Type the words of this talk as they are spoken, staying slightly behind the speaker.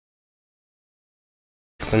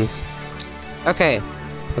happens. Okay,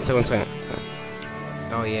 one second.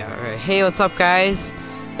 Oh yeah, alright. Hey, what's up guys?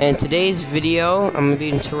 In today's video, I'm gonna be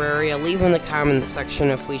in Terraria. Leave in the comments section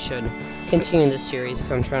if we should continue this series,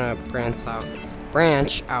 so I'm trying to branch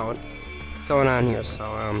out what's going on here,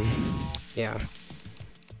 so yeah.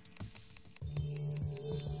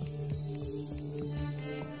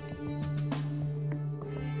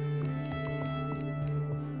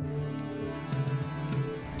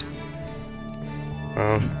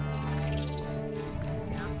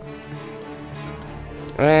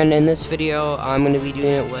 And in this video, I'm going to be doing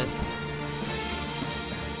it with...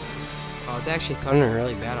 Oh, it's actually thundering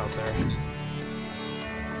really bad out there.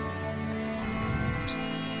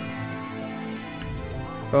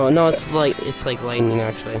 Oh, no, it's like lightning,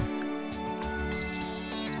 actually.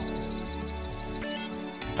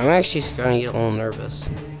 I'm actually starting to get a little nervous.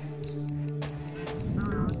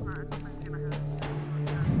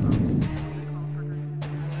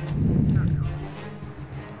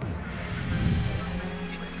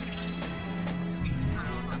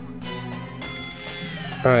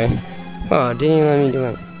 Alright. Oh, it didn't even let me do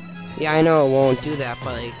it. Yeah, I know it won't do that,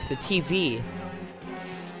 but like, the TV.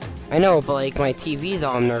 I know, but like, my TV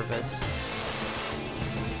though, I'm nervous.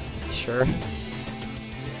 Sure.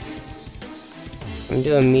 I'm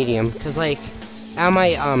doing medium, because like, at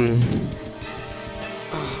my,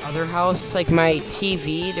 other house, like my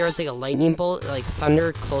TV, there was like a lightning bolt, like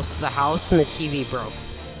thunder close to the house, and the TV broke.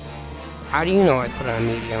 How do you know I put it on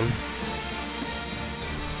medium?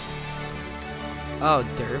 Oh,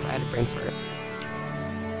 derp, I had a brain fart.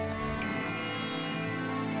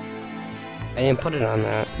 I didn't put it on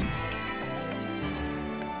that.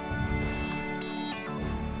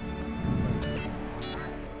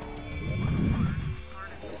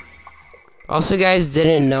 Also, guys,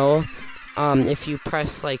 didn't know, if you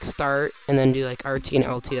press, like, start, and then do, like, RT and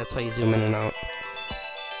LT, that's how you zoom in and out.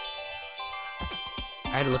 I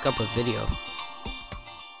had to look up a video.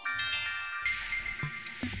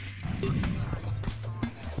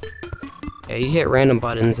 Yeah, you hit random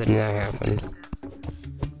buttons and that happened.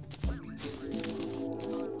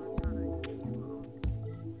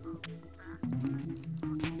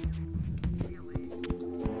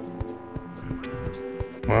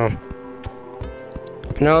 Wow.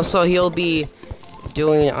 And also he'll be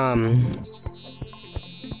doing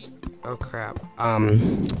oh crap.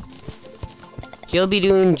 He'll be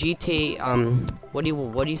doing GTA what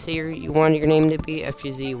do you say you wanted your name to be?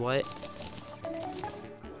 FGZ what?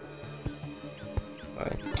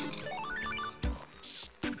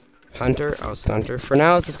 Hunter? Oh, Stunter. For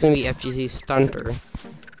now, it's just gonna be FGZ Stunter.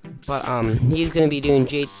 But, he's gonna be doing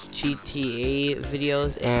GTA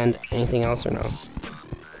videos and anything else or no?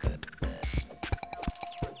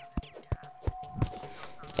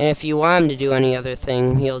 And if you want him to do any other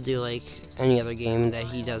thing, he'll do, like, any other game that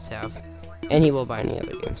he does have. And he will buy any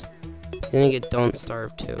other games. Then you get Don't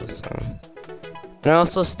Starve, too, so... And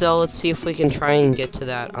also, still, let's see if we can try and get to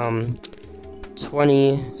that,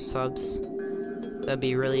 20 subs. That'd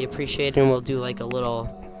be really appreciated, and we'll do like a little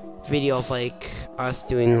video of like us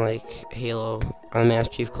doing like Halo on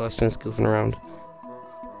Master Chief Collections, goofing around.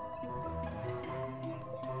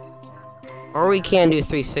 Or we can do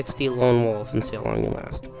 360 Lone Wolf and see how long you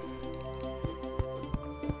last.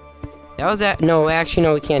 That was that. No, actually,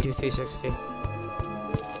 no, we can't do 360.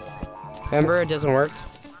 Remember, it doesn't work.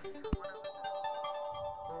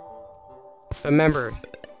 Remember.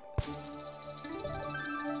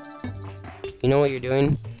 You know what you're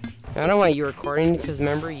doing? I don't want you recording because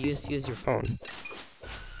remember, you used to use your phone.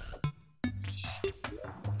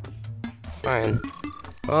 Fine.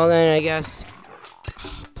 Well then, I guess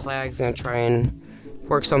Plag's gonna try and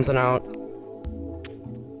work something out.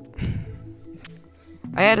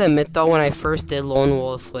 I had to admit though, when I first did Lone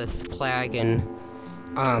Wolf with Plag and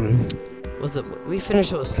was it? We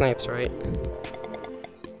finished it with Snipes, right?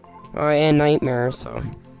 Oh, and Nightmare. So,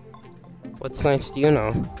 what Snipes do you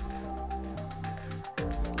know?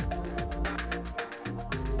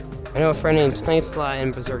 I know a friend named Snipes Lot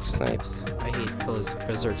and Berserk Snipes. I hate those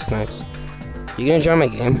Berserk Snipes. You gonna join my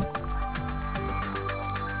game?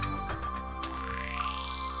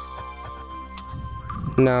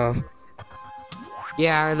 No.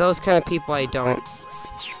 Yeah, those kind of people I don't.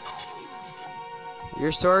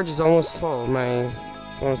 Your storage is almost full. My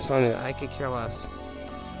phone's telling me that. I could care less.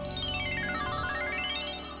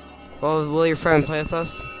 Well, will your friend play with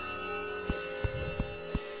us?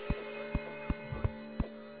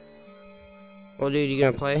 Well, dude, you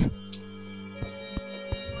gonna play?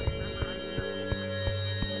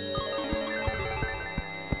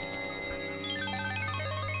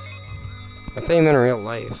 I thought you meant in real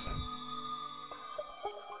life.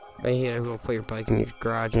 Right here, go put your bike in your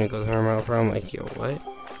garage and it goes 100 miles per hour. I'm like, yo, what?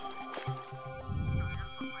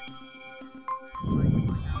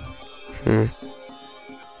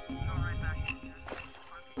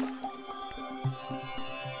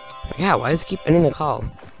 Yeah, why does it keep ending the call?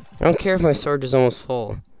 I don't care if my storage is almost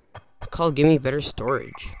full. The call, give me better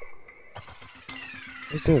storage.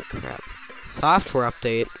 Where's crap? Software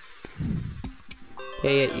update.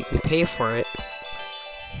 Yeah, you can pay for it.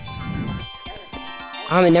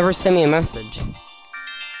 It never sent me a message.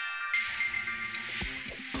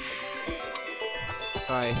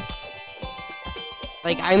 Sorry.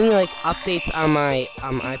 Like, I mean, like, updates on my,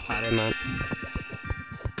 iPod, I meant.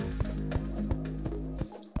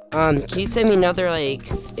 Can you send me another, like,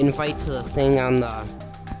 invite to the thing on the,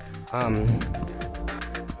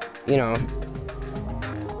 you know.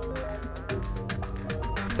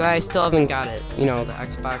 So I still haven't got it, you know, the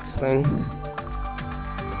Xbox thing.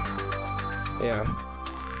 Yeah.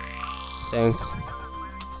 Thanks.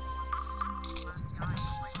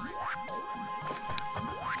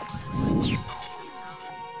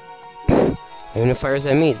 Even if fires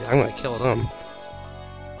at me, I'm gonna kill them.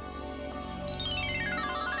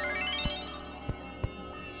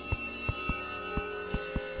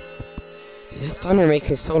 The thunder makes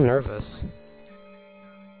me so nervous.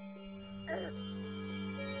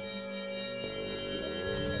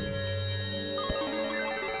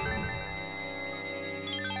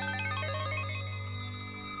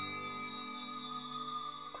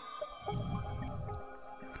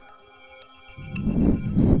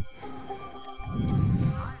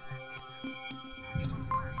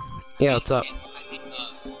 Yeah, what's up?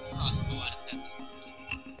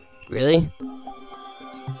 Really?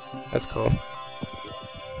 That's cool.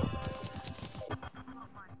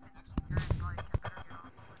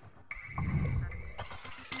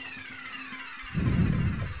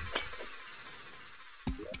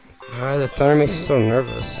 The thunder makes me so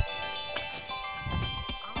nervous.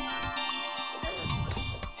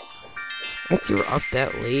 Once you were up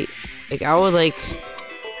that late, like I would like,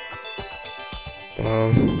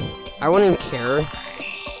 I wouldn't care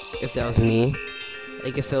if that was me,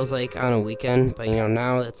 like if it was like on a weekend. But you know,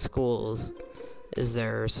 now that school is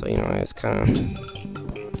there, so you know, I just kind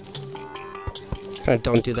of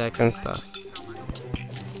don't do that kind of stuff.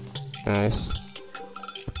 Nice.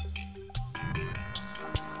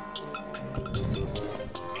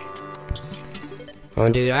 Oh,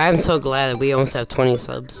 dude, I'm so glad that we almost have 20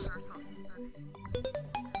 subs.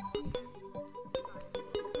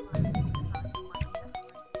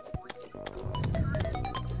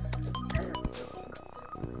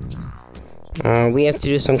 We have to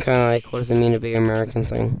do some kind of like, what does it mean to be an American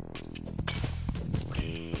thing?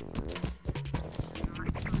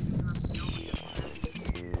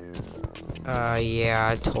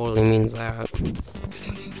 Yeah, it totally means that.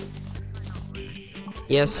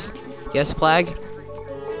 Yes? Yes, Plague?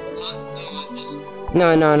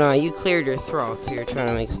 No, you cleared your throat, so you're trying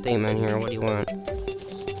to make a statement here. What do you want?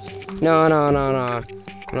 No. I'm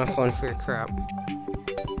not falling for your crap.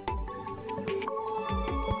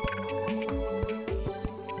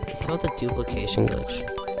 It's about the duplication glitch.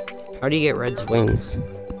 How do you get Red's wings?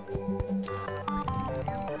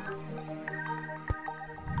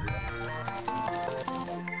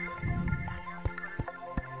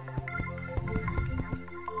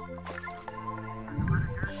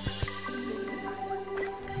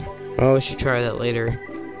 Oh, we should try that later.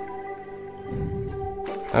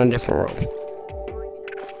 On a different world.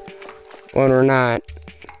 When we're not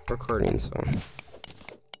recording, so.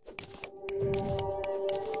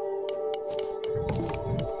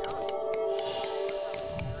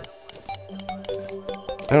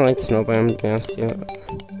 I don't like Snowboy, I'm to be honest with you.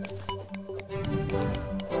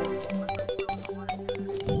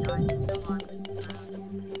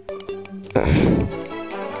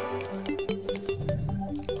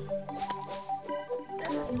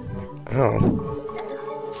 Oh.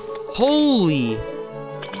 Holy!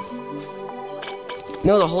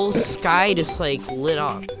 No, the whole sky just like lit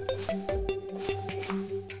up.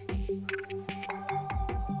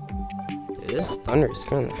 Dude, this thunder is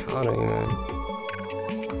scaring the hell out of me, man.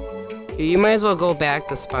 Dude, you might as well go back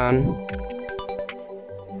to spawn.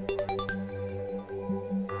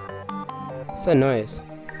 What's that noise?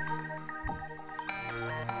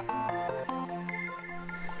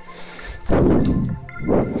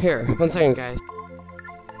 Here, 1 second, guys.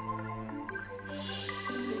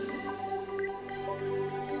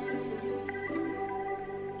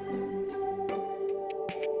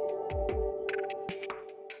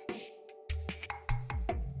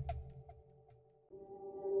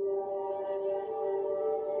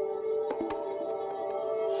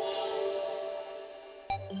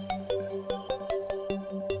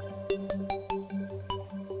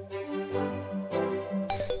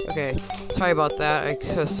 Okay, sorry about that. I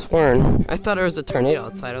could have sworn. I thought there was a tornado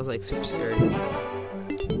outside. I was like super scared.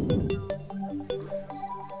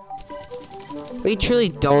 We truly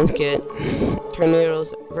don't get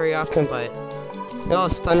tornadoes very often, but you know,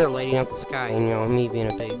 it's thunder lighting up the sky, and you know, me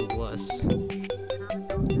being a big wuss.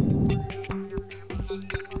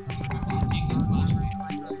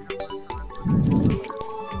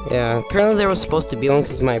 Yeah, apparently there was supposed to be one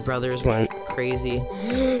because my brothers went crazy.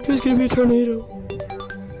 There's gonna be a tornado.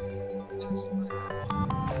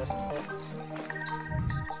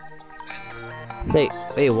 Wait,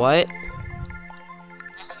 what?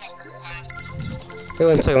 Wait,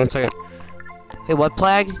 one second. Hey, what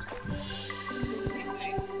Plague?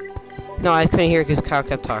 No, I couldn't hear because Kyle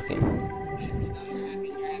kept talking.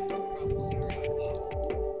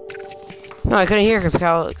 No, I couldn't hear because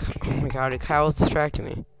Kyle... Oh my god, Kyle was distracting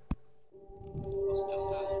me.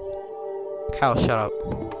 Kyle, shut up.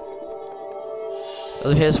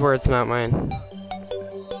 Those are his words, not mine.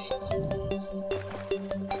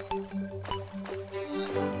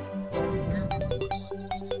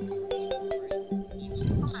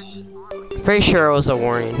 Pretty sure it was a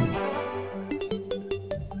warning.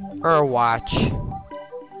 Or a watch.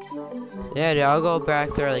 Yeah, dude, I'll go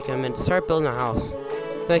back there like in a minute. Start building a house.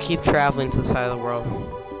 I'm gonna keep traveling to the side of the world.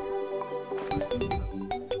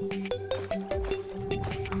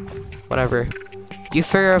 Whatever. You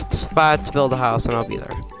figure a spot to build a house and I'll be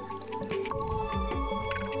there.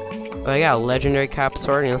 Oh, I got a legendary cop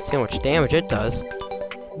sword and let's see how much damage it does.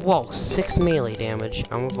 Whoa, 6 melee damage.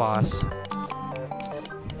 I'm a boss.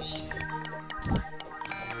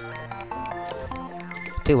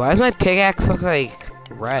 Dude, why does my pickaxe look like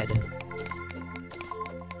red?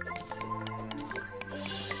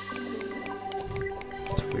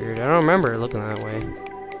 It's weird. I don't remember it looking that way.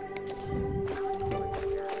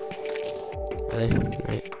 Really?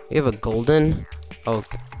 Right. You have a golden? Oh.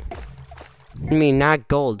 I mean, not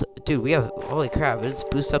gold. Dude, we have... Holy crap, it just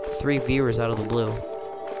boosts up to 3 viewers out of the blue.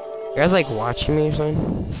 You guys, like, watching me or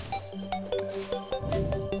something?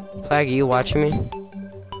 Flag, are you watching me?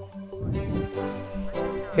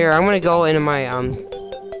 Here, I'm gonna go into my, I'm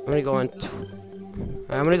gonna go on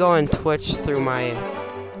Twitch through my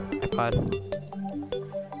iPod.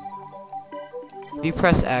 If you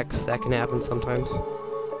press X, that can happen sometimes.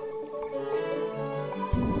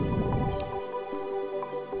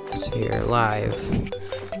 So here, live.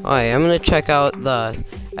 Alright, I'm gonna check out the...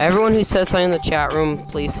 Everyone who said something in the chat room,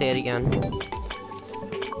 please say it again.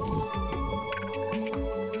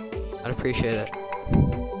 I'd appreciate it.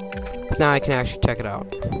 Now I can actually check it out.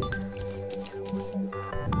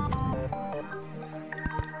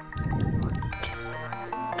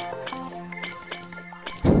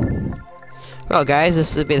 Well, guys,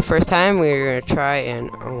 this will be the first time we're gonna try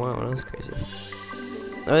and... Oh, wow, that was crazy.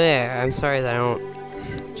 Oh, yeah, I'm sorry that I don't,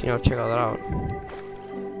 you know, check all that out.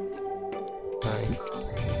 Sorry.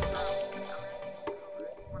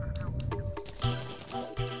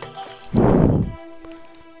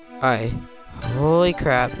 Alright. Holy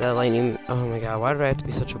crap, that lightning... Oh my god, why did I have to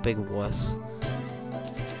be such a big wuss?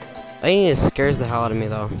 Lightning just scares the hell out of me,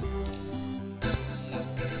 though.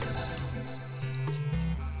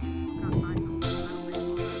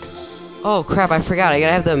 Oh crap, I forgot. I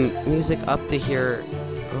gotta have the music up to here.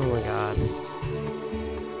 Oh my god.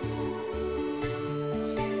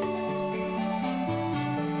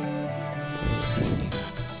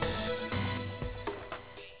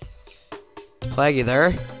 Flag, you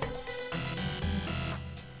there?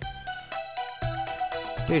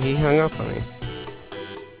 Dude, he hung up on me.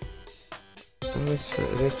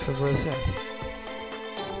 What is that?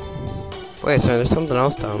 Wait, sorry, there's something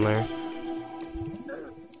else down there.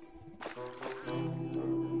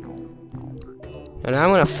 And I'm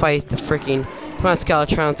gonna fight the freaking... Come on,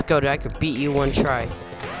 Skeletron, let's go, dude. I could beat you one try.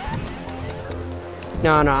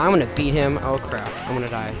 No, I'm gonna beat him. Oh, crap. I'm gonna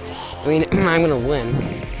die. I mean, I'm gonna win.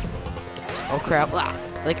 Oh, crap. Ah.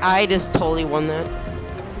 Like, I just totally won that.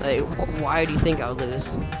 Like, why do you think I'll lose?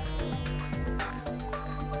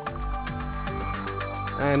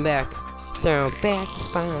 I'm back. Throw back to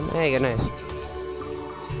spawn. There you go, nice.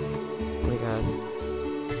 Oh my god.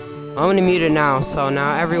 I'm gonna mute it now, so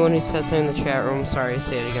now everyone who says something in the chat room, sorry,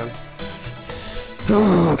 say it again.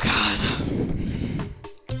 Oh god.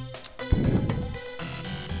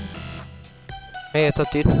 Hey, what's up,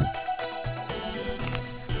 dude? Yeah,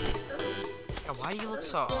 why do you look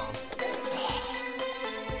so...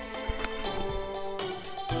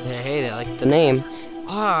 Yeah, I hate it, like the name.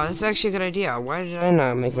 Ah, that's actually a good idea. Why did I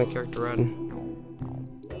not make my character red?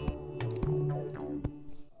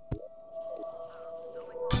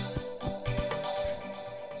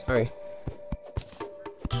 Sorry.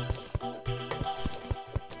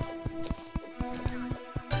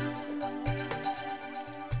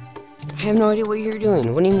 I have no idea what you're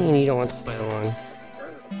doing. What do you mean you don't want to play along?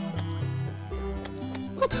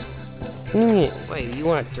 What? What do you mean? Wait, you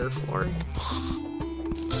want a dirt floor?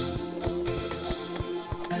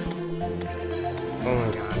 Oh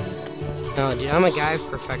my god. No, dude, I'm a guy of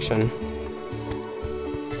perfection.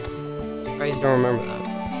 You guys don't remember that.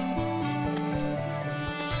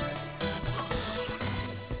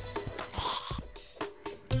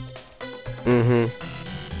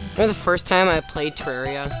 Remember the first time I played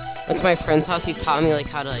Terraria? Went to my friend's house, he taught me like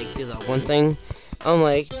how to like do that one thing. I'm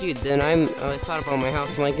like, dude, then I thought about my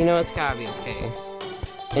house, I'm like, you know, it's gotta be okay.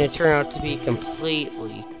 And it turned out to be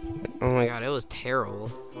completely, oh my god, it was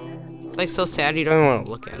terrible. It's like so sad you don't even want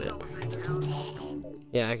to look at it.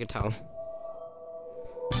 Yeah, I could tell.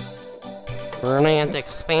 We're gonna have to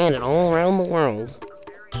expand it all around the world.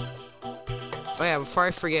 Oh yeah, before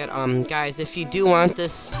I forget, guys, if you do want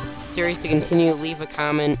this series to continue, leave a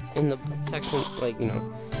comment in the section, like, you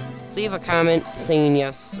know, just leave a comment saying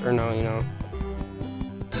yes or no, you know.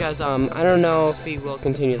 Because, I don't know if we will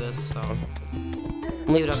continue this, so I'll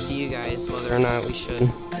leave it up to you guys whether or not we should.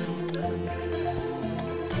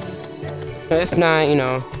 If not, you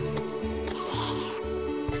know.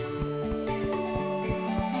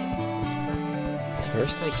 We're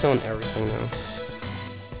just like killing everything now.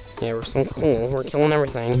 Yeah, we're so cool. We're killing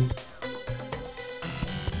everything.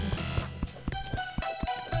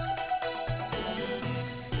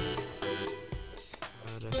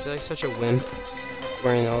 God, I feel like such a wimp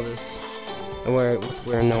wearing all this.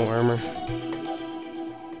 Wearing no armor.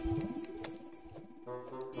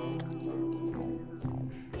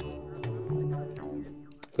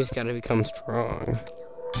 He's gotta become strong.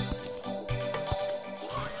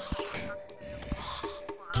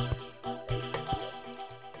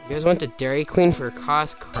 You guys went to Dairy Queen for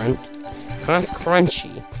cost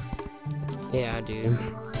crunchy. Yeah, dude.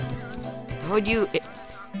 How would you?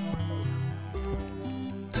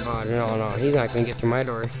 Oh no, he's not gonna get through my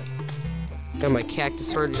door. Got my cactus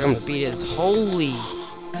sword. I'm gonna beat his holy.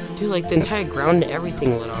 Dude, like the entire ground and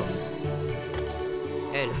everything lit up.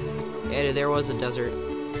 Ed, there was a desert.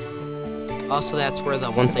 Also, that's where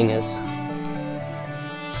the one thing is.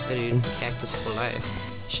 Yeah, dude, cactus for life.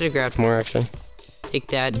 Should have grabbed more actually. Take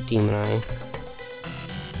that, demon eye.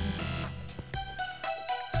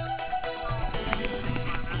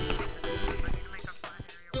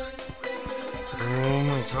 Oh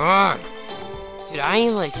my god. Dude, I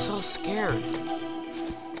am like so scared.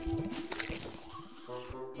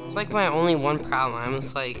 It's like my only one problem. I'm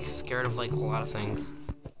just like scared of like a lot of things.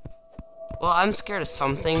 Well, I'm scared of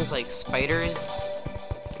some things like spiders.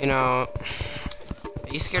 You know. Are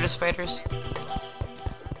you scared of spiders?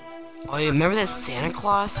 Oh, you remember that Santa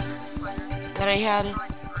Claus that I had?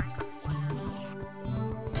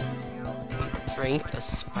 Drank a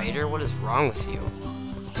spider? What is wrong with you?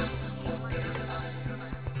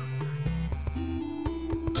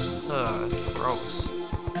 Ugh, it's gross.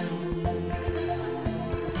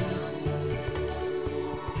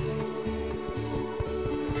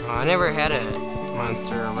 Oh, I never had a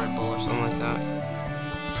Monster or Red Bull or something like that.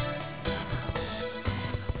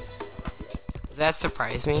 Does that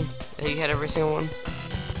surprise me? That you had every single one?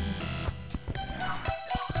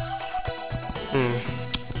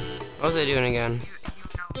 What was I doing again?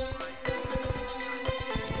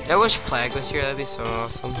 I wish Plague was here, that'd be so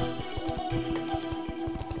awesome.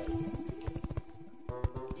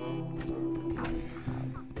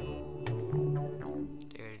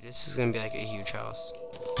 Dude, this is gonna be like a huge house.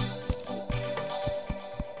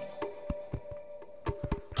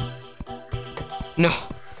 No!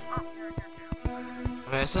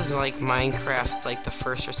 This is like Minecraft, like the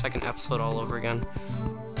first or second episode all over again.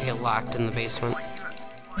 I get locked in the basement.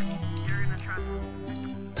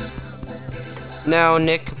 No,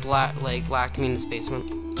 Nick locked me in his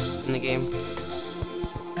basement in the game.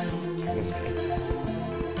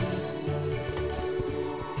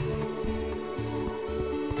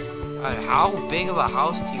 How big of a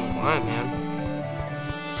house do you want, man?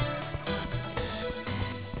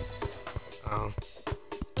 Oh.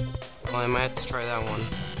 Well, I might have to try that one.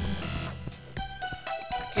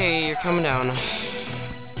 Okay, you're coming down.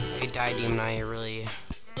 Hey, die, Demon Eye, you really...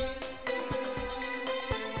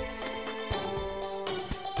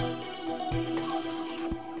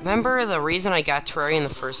 Remember the reason I got Terraria in the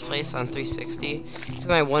first place on 360? Because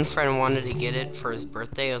my one friend wanted to get it for his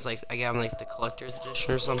birthday. I was like, I got him like the collector's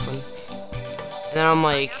edition or something. And then I'm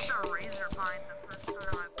like...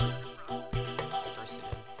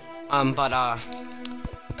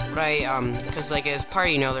 because like as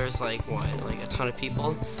party, you know, there's like, what, like a ton of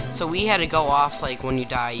people. So we had to go off, like, when you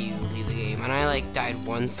die, you leave the game. And I like died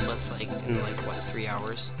once with like, in like, what, 3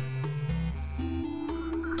 hours?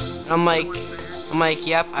 And I'm like,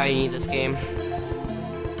 yep, I need this game.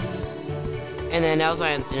 And then that was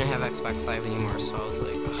why I didn't have Xbox Live anymore, so I was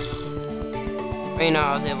like, ugh. But you know,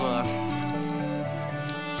 I was able to.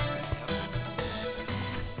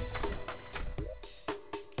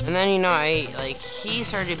 And then, you know, he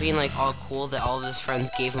started being, like, all cool that all of his friends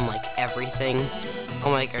gave him, like, everything.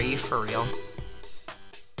 I'm like, are you for real?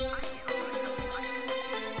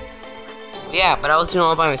 Yeah, but I was doing it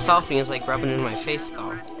all by myself, and he was, like, rubbing it in my face,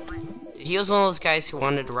 though. He was one of those guys who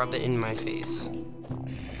wanted to rub it in my face.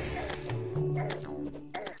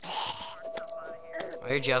 Oh,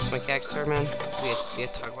 you're jealous of my cactus, man? We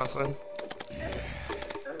had to talk about something?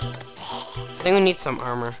 I think we need some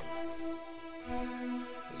armor.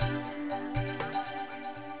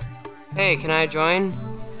 Hey, can I join?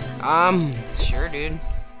 Sure, dude.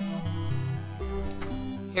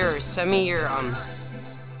 Here, send me your,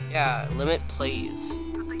 yeah, limit plays.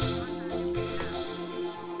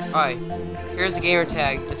 Alright, here's the gamer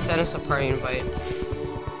tag. Just send us a party invite.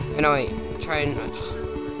 No, wait, try and,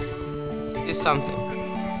 do something.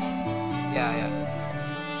 Yeah.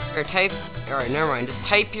 Here, type, alright, never mind. Just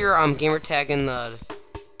type your, gamer tag in the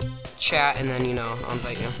chat, and then, you know, I'll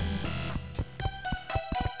invite you.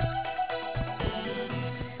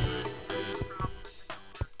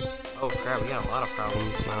 Oh crap, we got a lot of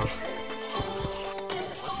problems now.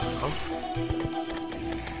 What the hell?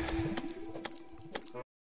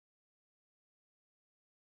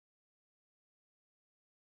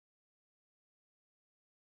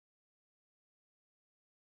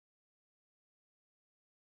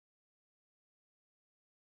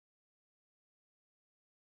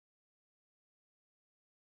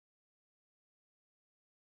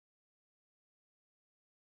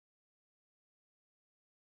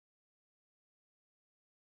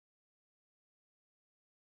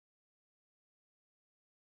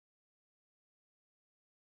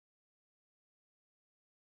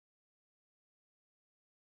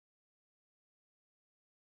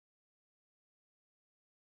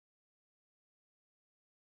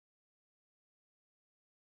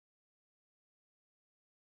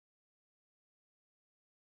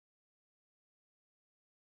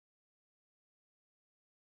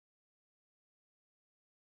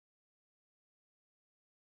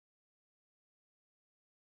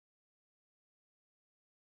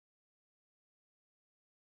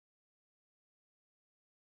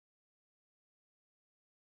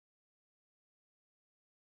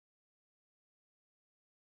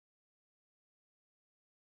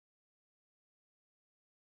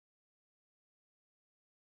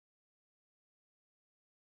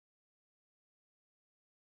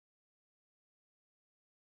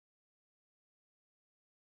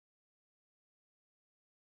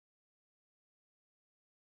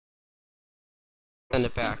 Send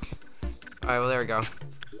it back. Alright, well, there we go.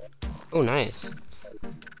 Oh, nice.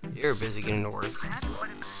 You're busy getting to work.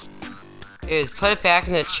 Hey, put it back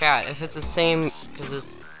in the chat if it's the same, because it's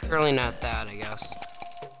currently not that, I guess.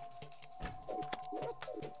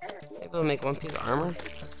 Maybe we'll make one piece of armor?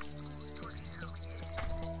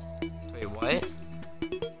 Wait, what?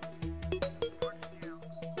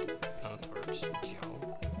 Oh, torch. Joe.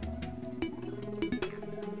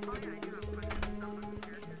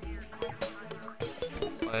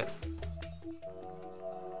 What?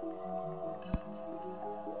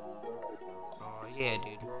 Oh, yeah,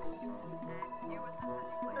 dude.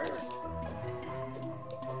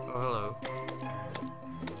 Oh, hello.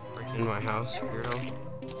 Breaking into my house, weirdo.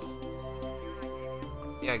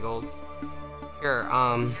 Yeah, gold. Here,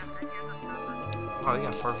 oh, you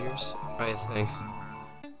got 4 viewers? Alright, thanks.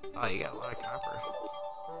 Oh, you got a lot of copper.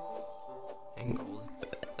 And gold.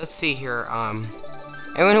 Let's see here,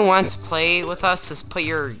 anyone who wants to play with us, just put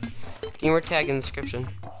your gamer tag in the description.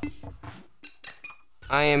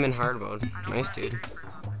 I am in hard mode. Nice, dude.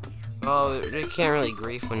 Well, you can't really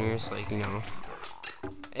grief when you're just like, you know.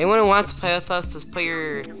 Anyone who wants to play with us, just put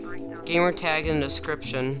your gamer tag in the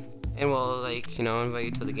description, and we'll, like, you know, invite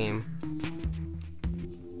you to the game.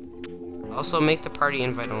 Also, make the party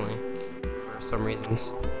invite only, for some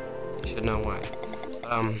reasons. You should know why.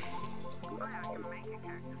 But,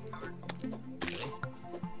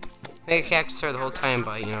 make a cactus store the whole time,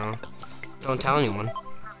 but, you know, don't tell anyone.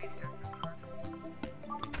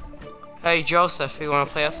 Hey, Joseph, if you want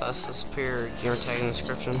to play with us, just put your gamer tag in the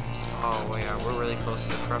description. Oh, yeah, we're really close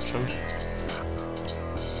to the corruption.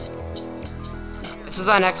 This is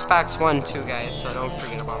on Xbox One, too, guys, so don't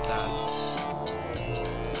forget about that.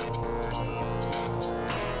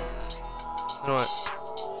 You know what?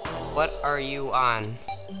 What are you on?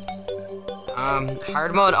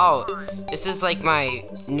 Hard mode? Oh, this is like my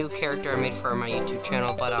new character I made for my YouTube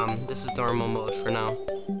channel, but, this is normal mode for now.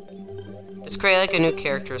 Just create like a new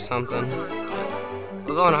character or something.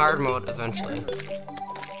 We'll go in hard mode eventually.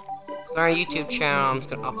 So on our YouTube channel, I'm just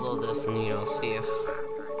gonna upload this and, you know, see if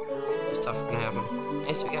stuff is gonna happen.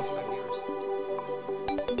 Nice, we got 5 viewers.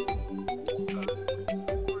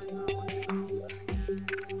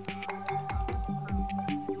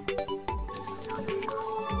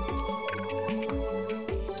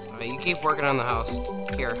 Alright, you keep working on the house.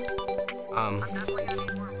 Here.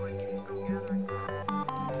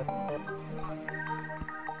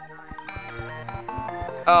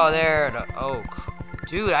 Oh, there, the oak.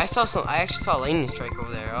 Dude, I actually saw a lightning strike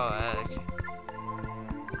over there. Oh, heck.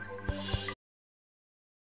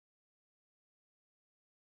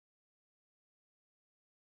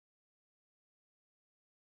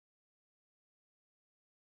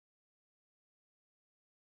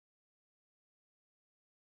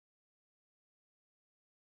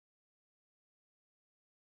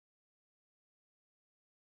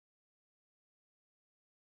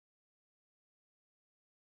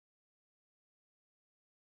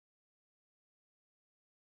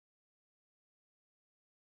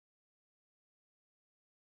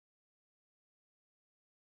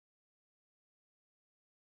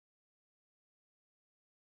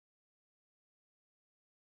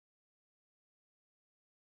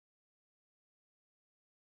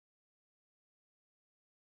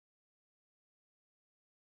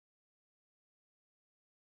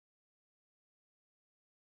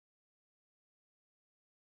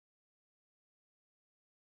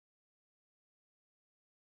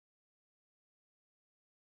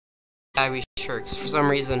 Gotta be sure, 'cause for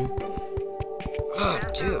some reason. Oh,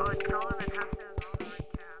 dude.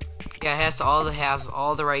 Yeah, it has to have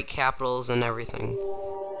all the right capitals and everything.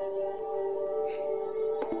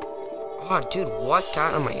 Oh, dude, what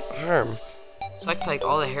got on my arm? It's like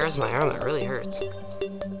all the hairs on my arm. That really hurts.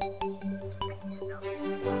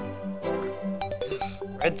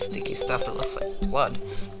 Ugh, red sticky stuff that looks like blood.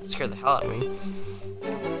 It scared the hell out of me.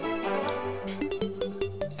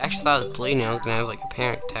 I actually thought I was bleeding. I was gonna have like a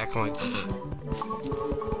panic attack. I'm like,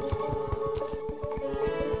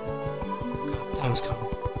 God, time's coming.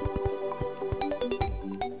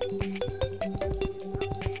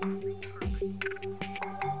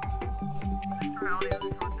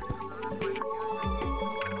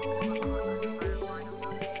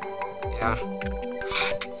 Yeah.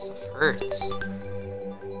 This stuff hurts.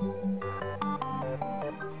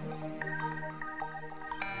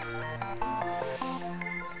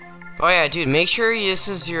 Oh yeah, dude, make sure this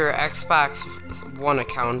is your Xbox One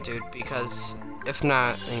account, dude, because if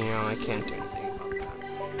not, then, you know, I can't do anything about that.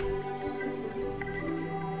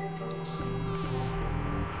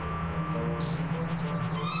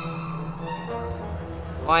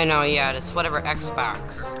 Oh, I know, yeah, it's whatever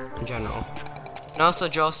Xbox in general. And also,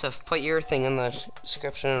 Joseph, put your thing in the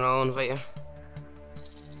description and I'll invite you.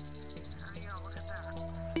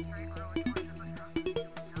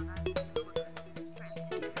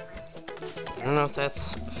 I don't know if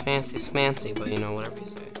that's fancy smancy, but you know, whatever you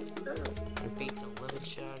say. I beat the living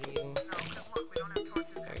shit out of you.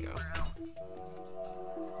 There you go.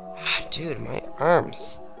 Ah, dude, my arm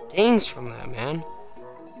stings from that, man.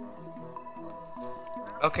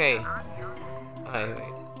 Okay. Wait.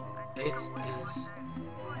 It is.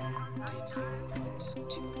 Did you put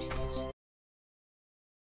 2 T's?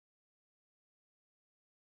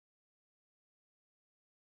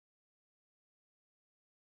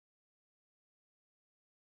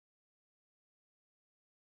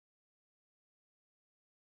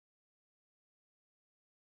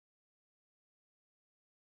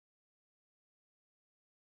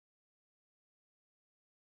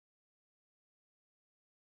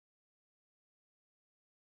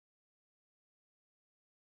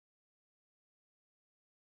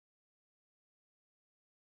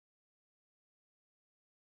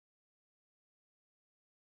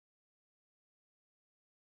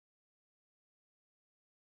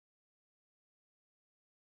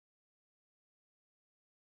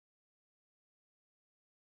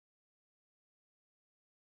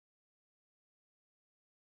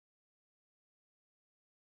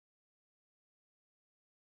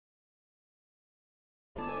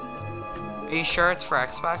 Are you sure it's for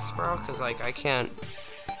Xbox, bro? Cause like I can't.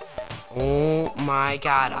 Oh my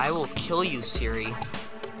God! I will kill you, Siri.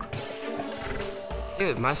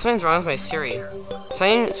 Dude, something's wrong with my Siri.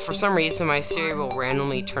 For some reason, my Siri will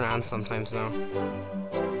randomly turn on sometimes now.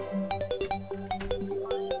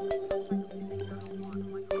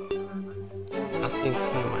 Nothing's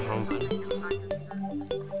in my home button.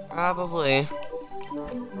 Probably.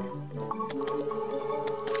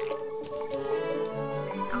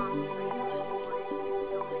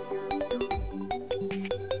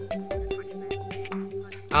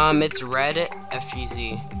 It's red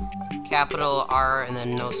FGZ. Capital R and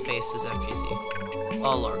then no spaces FGZ.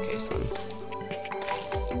 All lowercase then.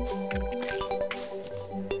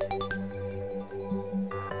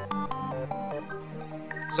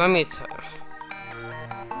 So I mean,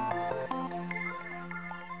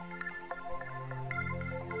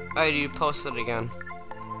 alright, you post it again.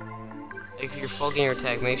 If you're full gamer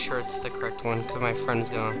tag, make sure it's the correct one, because my friend's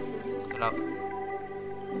gonna look it up.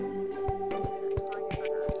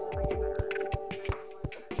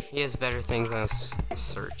 He has better things on his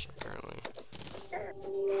search, apparently.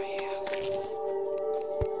 Oh, yes.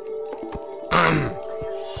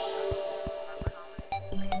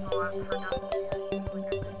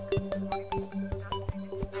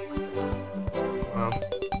 Wow.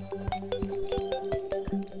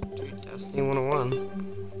 Dude, Destiny 101.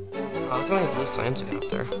 Oh, look how many blue slimes we got up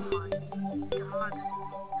there.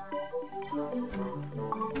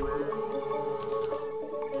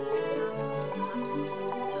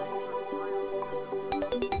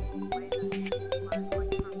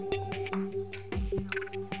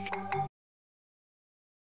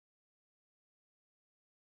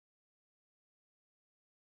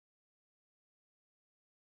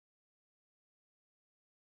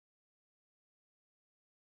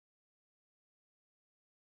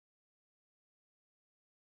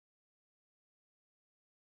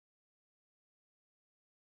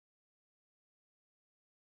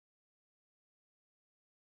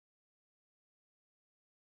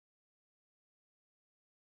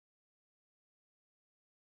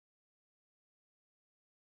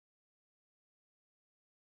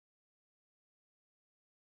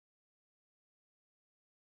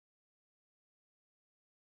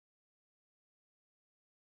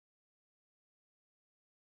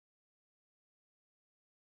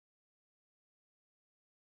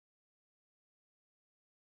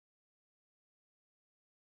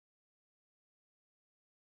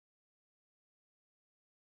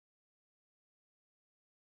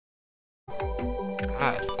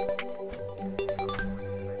 God.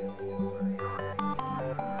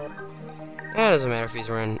 It doesn't matter if he's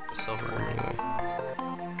wearing silver armor anyway.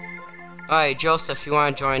 Alright, Joseph, you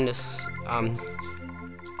want to join this,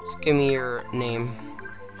 just give me your name.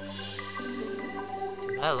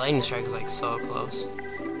 Dude, that lightning strike is like so close.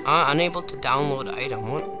 Unable to download item.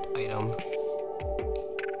 What item?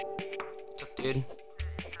 What's up, dude?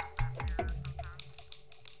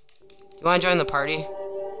 You want to join the party?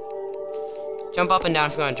 Jump up and down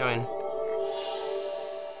if you want to join.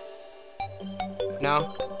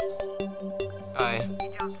 No? Alright.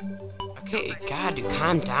 Okay, God, dude,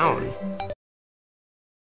 calm down.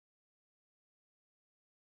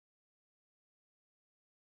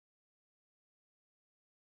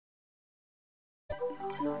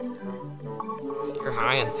 You're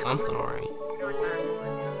high on something, alright.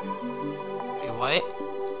 Wait, what?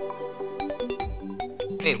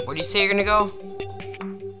 Wait, where do you say you're gonna go?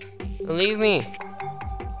 Leave me.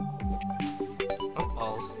 Oh,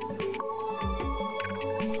 balls.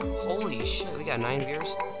 Holy shit, we got 9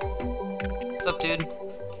 viewers. What's up, dude?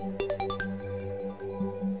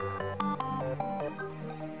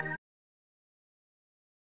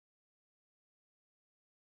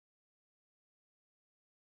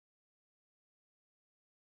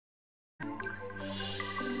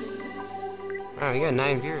 Wow, we got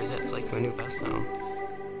 9 viewers. That's like my new best now.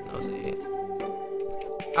 That was 8.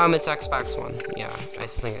 It's Xbox One. Yeah, I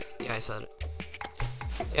think it. Yeah, I said it.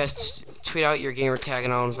 Yes, tweet out your gamer tag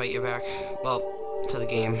and I'll invite you back. Well, to the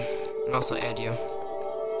game. And also add you.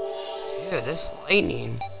 Dude, this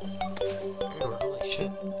lightning. Holy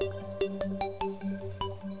shit.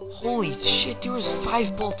 Holy shit, there was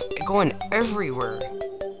 5 bolts going everywhere.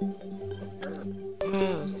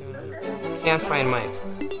 Can't find Mike.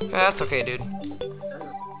 That's okay, dude.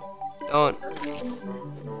 Don't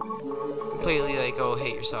completely like go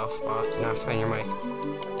hate yourself while not find your mic.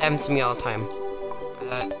 That happens to me all the time. But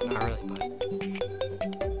that, not really, but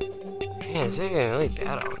man, it's getting really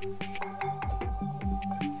bad out.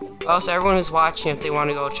 Also, everyone who's watching, if they want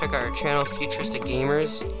to go check out our channel, Futuristic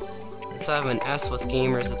Gamers, instead of an S with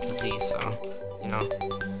gamers at the Z, so you know,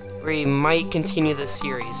 we might continue this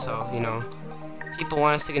series. So you know, if people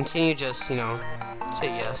want us to continue, just you know, say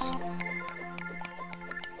yes.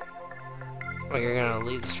 Oh, you're gonna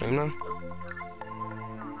leave the stream now?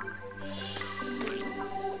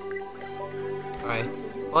 Alright.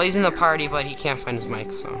 Well, he's in the party, but he can't find his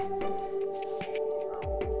mic, so.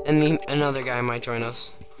 And another guy might join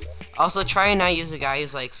us. Also, try and not use a guy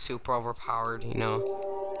who's, like, super overpowered, you know?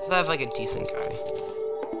 Just have, like, a decent guy.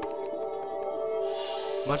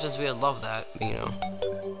 Much as we would love that, you know.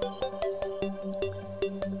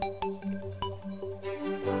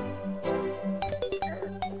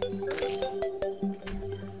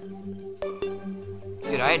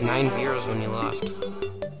 Dude, I had 9 viewers when you left.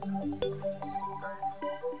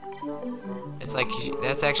 It's like,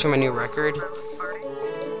 that's actually my new record.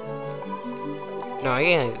 No, I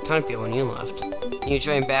got a ton of people when you left. You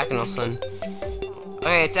joined back and all of a sudden.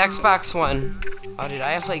 Okay, it's Xbox One. Oh, dude,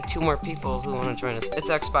 I have like 2 more people who want to join us.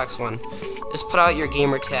 It's Xbox One. Just put out your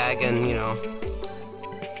gamer tag and, you know.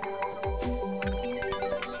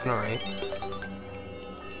 Alright.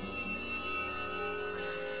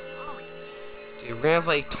 Dude, we're gonna have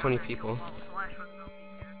like 20 people.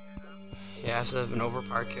 Yeah, instead of an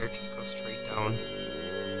overpowered character, just go straight down.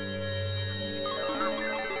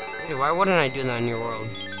 Dude, why wouldn't I do that in your world?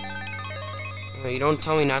 You know, you don't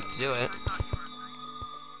tell me not to do it.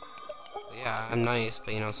 But yeah, I'm nice,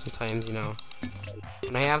 but you know, sometimes, you know,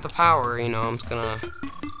 when I have the power, you know, I'm just gonna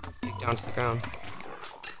dig down to the ground.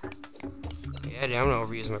 Yeah, dude, I'm gonna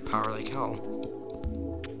overuse my power like hell.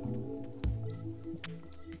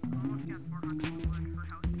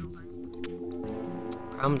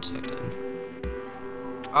 I'm detected.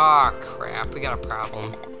 Ah, crap, we got a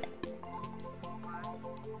problem.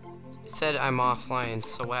 It said I'm offline,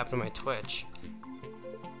 so what happened to my Twitch?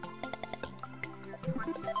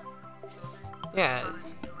 Yeah.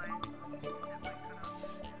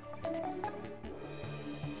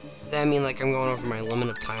 Does that mean like I'm going over my limit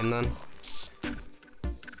of time then?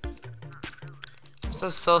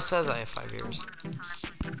 It still says I have 5 years.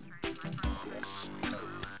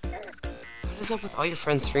 What is up with all your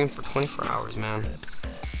friends stream for 24 hours, man?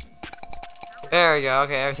 There we go,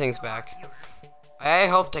 okay, everything's back. I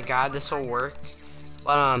hope to God this will work.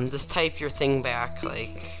 But just type your thing back,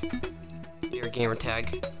 like your gamer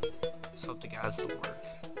tag. Just hope to God this will work.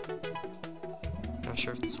 Not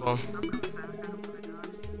sure if this will.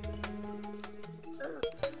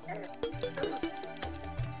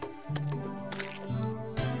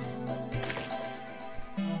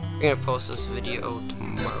 We're gonna post this video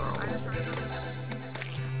tomorrow.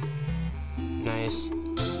 Nice.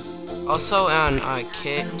 Also on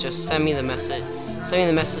Kit, just send me the message. Send me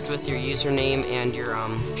the message with your username and your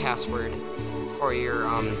password for your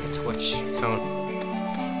Twitch account.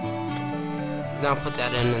 Then I'll put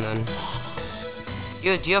that in and then.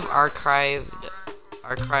 Do you have archive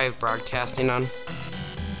broadcasting on?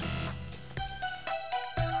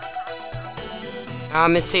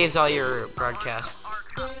 It saves all your broadcasts.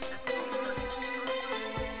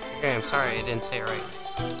 Okay, I'm sorry I didn't say it right.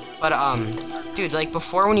 But dude, like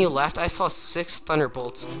before when you left, I saw 6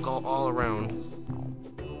 thunderbolts go all around.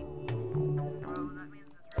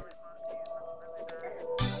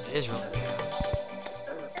 It is really bad.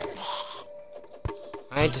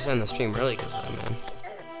 I had to send the stream early because of that, man.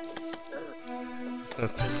 It's gonna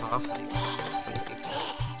piss off like 20 people.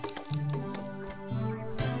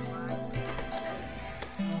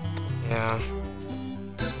 Yeah.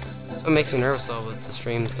 That's what makes me nervous though, but the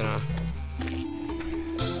stream's gonna.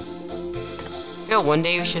 I feel one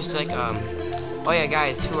day we should just like oh yeah,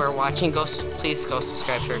 guys who are watching, please go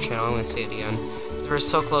subscribe to our channel. I'm gonna say it again. We're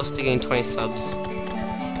so close to getting 20 subs.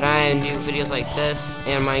 And I do videos like this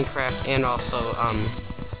and Minecraft and also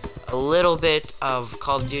a little bit of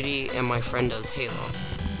Call of Duty, and my friend does Halo. So.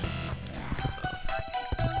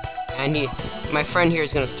 And my friend here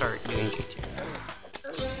is gonna start doing GTA.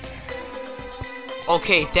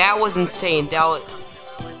 Okay, that was insane. That was,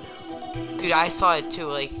 dude, I saw it too.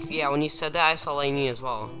 Like, yeah, when you said that, I saw lightning as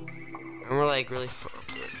well. And we're like really,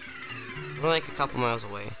 we're like a couple miles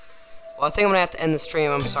away. Well, I think I'm gonna have to end the stream.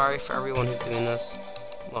 I'm sorry for everyone who's doing this.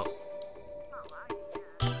 Well,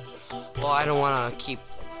 I don't want to keep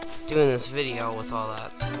doing this video with all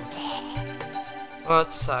that. So. Well,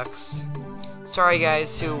 it sucks. Sorry,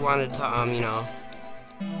 guys who wanted to, you know,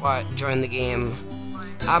 join the game.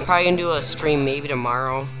 I'm probably gonna do a stream maybe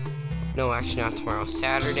tomorrow. No, actually not tomorrow.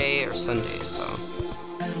 Saturday or Sunday. So.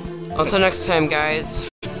 Until next time, guys.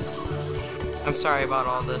 I'm sorry about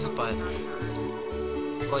all this, but.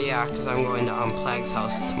 Well, yeah, because I'm going to Plag's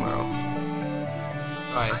house tomorrow.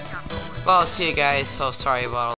 Alright. Well, I'll see you guys, so sorry about all